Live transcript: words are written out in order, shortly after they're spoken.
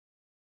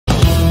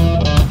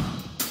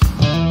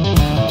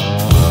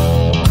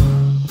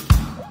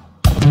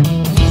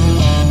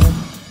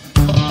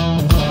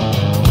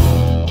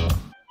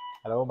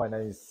my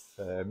name is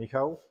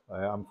Michal.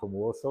 I'm from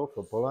Warsaw,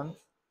 from Poland.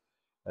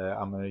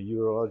 I'm a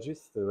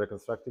urologist, a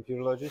reconstructive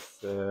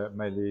urologist,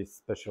 mainly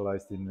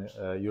specialized in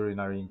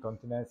urinary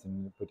incontinence,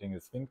 in putting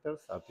sphincters,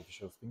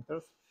 artificial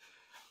sphincters.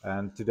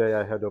 And today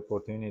I had the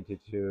opportunity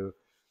to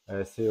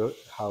see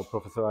how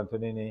Professor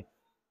Antonini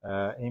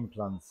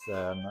implants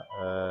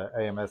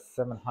AMS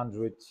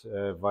 700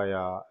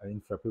 via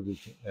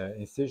infrapubic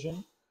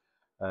incision.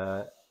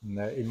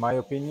 In my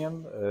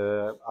opinion,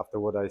 after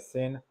what I've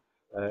seen,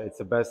 it's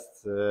the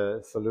best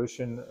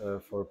solution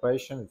for a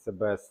patient. It's the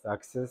best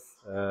access,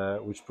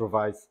 which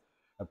provides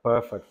a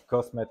perfect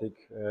cosmetic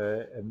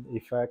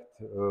effect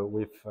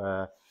with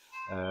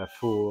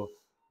full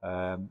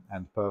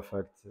and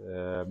perfect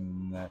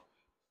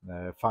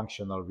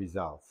functional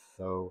results.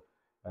 So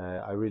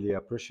I really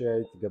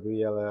appreciate,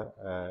 Gabriele,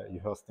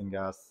 you hosting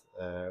us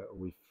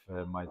with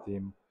my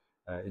team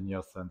in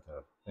your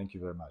center. Thank you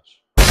very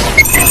much.